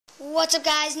What's up,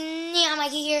 guys? Neon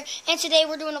Mikey here, and today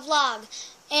we're doing a vlog.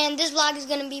 And this vlog is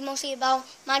going to be mostly about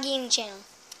my gaming channel.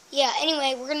 Yeah,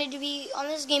 anyway, we're going to be, on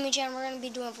this gaming channel, we're going to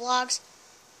be doing vlogs,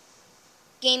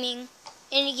 gaming,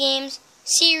 indie games,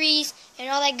 series, and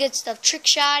all that good stuff. Trick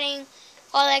shotting,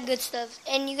 all that good stuff.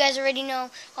 And you guys already know,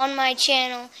 on my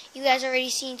channel, you guys already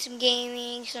seen some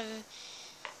gaming, some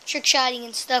trick shotting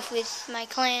and stuff with my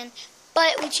clan.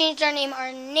 But we changed our name.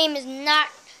 Our name is not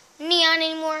Neon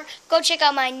anymore. Go check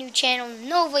out my new channel,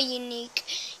 Nova Unique.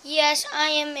 Yes, I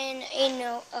am in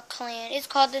a clan. It's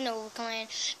called the Nova Clan.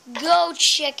 Go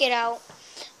check it out.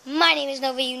 My name is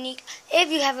Nova Unique.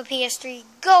 If you have a PS3,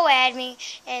 go add me,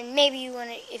 and maybe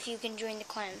if you can join the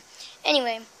clan.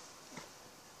 Anyway,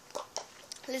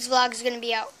 this vlog is going to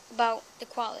be out about the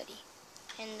quality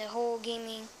and the whole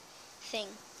gaming thing.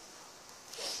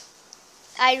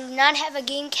 I do not have a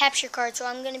game capture card, so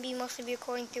I'm going to be mostly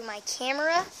recording through my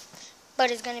camera, but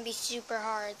it's going to be super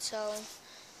hard, so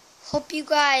hope you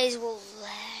guys will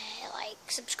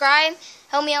subscribe,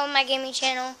 help me out with my gaming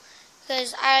channel,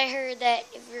 because I heard that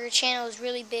if your channel is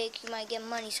really big, you might get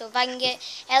money. So if I can get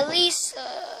at least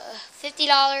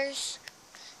 $50,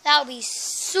 that would be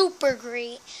super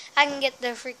great. I can get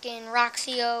the freaking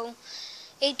Roxio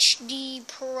HD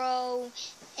Pro,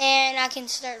 and I can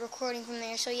start recording from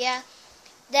there. So yeah,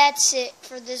 that's it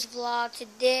for this vlog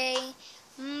today.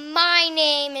 My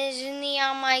name is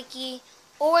Neon Mikey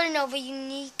or Nova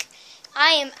Unique.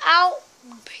 I am out.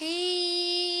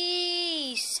 Peace.